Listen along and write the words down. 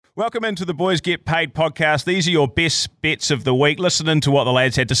Welcome into the Boys Get Paid podcast. These are your best bets of the week. Listening to what the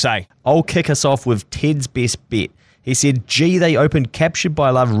lads had to say. I'll kick us off with Ted's best bet. He said, gee, they opened Captured by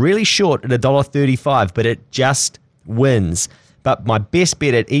Love really short at $1.35, but it just wins. But my best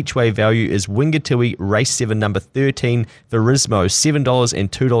bet at each way value is Wingatui Race 7, number 13, Verismo, $7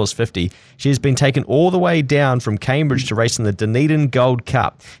 and $2.50. She has been taken all the way down from Cambridge to race in the Dunedin Gold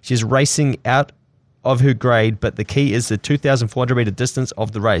Cup. She's racing out of her grade, but the key is the 2,400 metre distance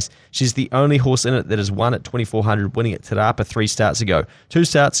of the race. She's the only horse in it that has won at 2,400, winning at Te Rapa 3 starts ago. 2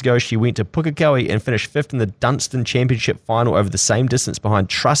 starts ago, she went to Pukekohe and finished 5th in the Dunstan Championship final over the same distance behind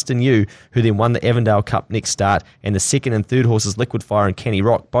Trust in You, who then won the Avondale Cup next start, and the second and third horses, Liquid Fire and Canny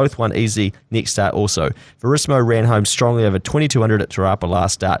Rock, both won easy next start also. Verismo ran home strongly over 2,200 at Te Rapa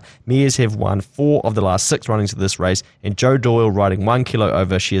last start. Mares have won 4 of the last 6 runnings of this race, and Joe Doyle riding 1 kilo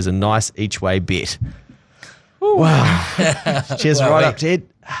over. She is a nice each-way bet. Ooh. Wow. Cheers, right up, Ted.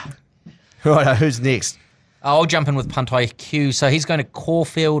 Right, who's next? I'll jump in with Punt IQ. So he's going to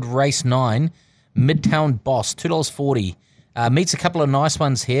Caulfield Race 9, Midtown Boss, $2.40. Meets a couple of nice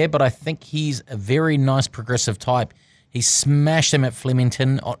ones here, but I think he's a very nice progressive type. He smashed him at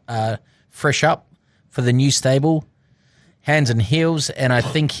Flemington, fresh up for the new stable, hands and heels, and I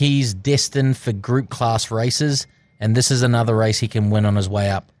think he's destined for group class races, and this is another race he can win on his way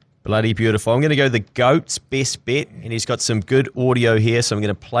up. Bloody beautiful. I'm going to go the GOAT's best bet, and he's got some good audio here, so I'm going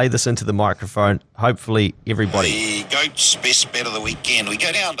to play this into the microphone. Hopefully, everybody. The GOAT's best bet of the weekend. We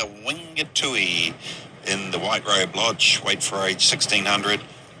go down to Wingatui in the White Robe Lodge. Wait for age 1,600.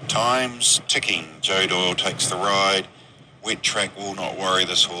 Time's ticking. Joe Doyle takes the ride. Wet track will not worry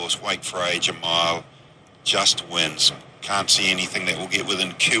this horse. Wait for age a mile. Just wins. Can't see anything that will get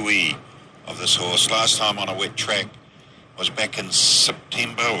within QE of this horse. Last time on a wet track was back in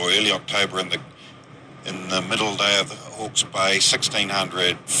September or early October in the middle day of the Hawke's Bay,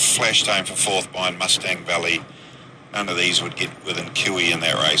 1,600, flashed home for 4th behind Mustang Valley. None of these would get within QE in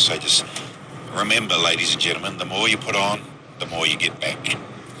that race. So just remember, ladies and gentlemen, the more you put on, the more you get back.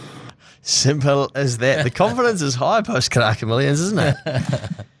 Simple as that. The confidence is high post Karaka Millions, isn't it?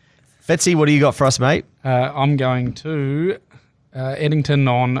 Fitzy, what do you got for us, mate? I'm going to Eddington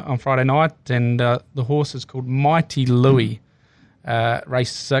on Friday night, and the horse is called Mighty Louis,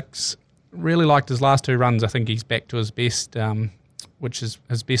 race 6. Really liked his last 2 runs. I think he's back to his best, which is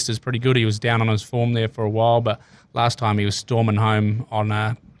his best is pretty good. He was down on his form there for a while, but last time he was storming home on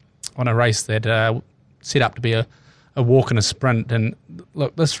a race that set up to be a walk and a sprint. And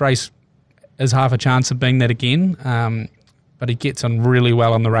look, this race is half a chance of being that again, but he gets on really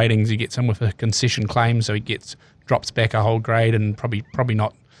well on the ratings. He gets in with a concession claim, so he drops back a whole grade and probably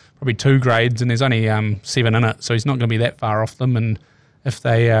 2 grades, and there's only 7 in it, so he's not going to be that far off them. And if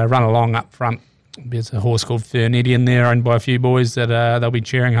they run along up front, there's a horse called Fernedian there, owned by a few boys that they'll be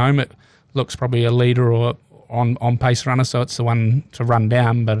cheering home. It looks probably a leader or on pace runner, so it's the one to run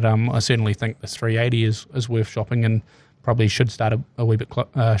down. But I certainly think the 380 is worth shopping, and probably should start a wee bit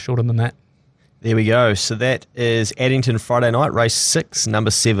shorter than that. There we go. So that is Addington Friday night, race 6,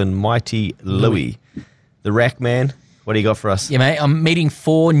 number 7, Mighty Louis. The Rack Man, what do you got for us? Yeah, mate, I'm meeting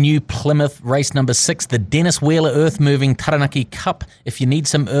 4 New Plymouth, race number 6, the Dennis Wheeler Earth Moving Taranaki Cup. If you need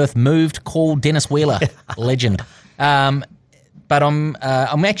some earth moved, call Dennis Wheeler, legend. But I'm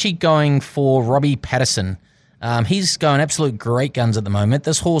actually going for Robbie Patterson. He's going absolute great guns at the moment.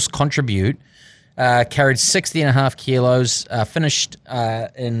 This horse Contribute carried 60.5 kilos, finished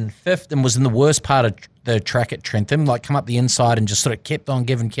in 5th, and was in the worst part of the track at Trentham, like come up the inside and just sort of kept on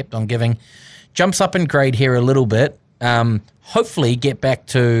giving. Jumps up in grade here a little bit. Hopefully get back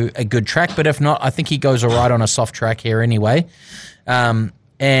to a good track, but if not, I think he goes all right on a soft track here anyway.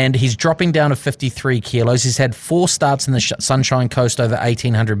 And he's dropping down to 53 kilos. He's had 4 starts in the Sunshine Coast over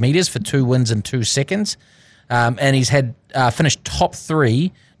 1,800 metres for 2 wins and 2 seconds. And he's had finished top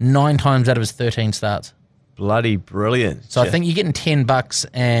 3 9 times out of his 13 starts. Bloody brilliant. So I think you're getting $10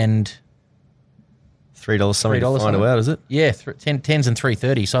 and $3 something to find out, is it? Yeah, 10s and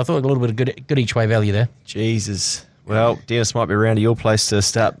 $3.30. So I thought a little bit of good each way value there. Jesus. Well, Dennis might be around to your place to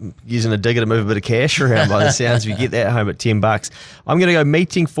start using a digger to move a bit of cash around by the sounds. If you get that home at $10. I'm going to go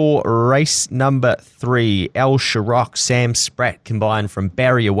meeting for race number 3. El Chirac, Sam Spratt combined from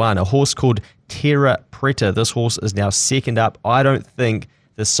Barrier 1. A horse called Terra Preta. This horse is now second up. I don't think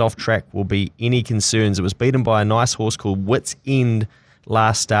the soft track will be any concerns. It was beaten by a nice horse called Wits End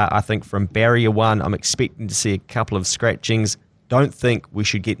last start, I think, from Barrier 1. I'm expecting to see a couple of scratchings. Don't think we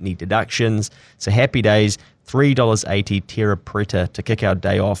should get any deductions. So happy days. $3.80 Terra Preta to kick our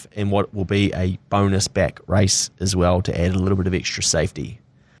day off in what will be a bonus back race as well to add a little bit of extra safety.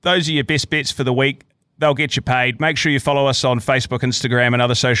 Those are your best bets for the week. they'll get you paid. Make sure you follow us on Facebook, Instagram, and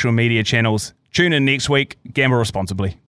other social media channels. Tune in next week. Gamble responsibly.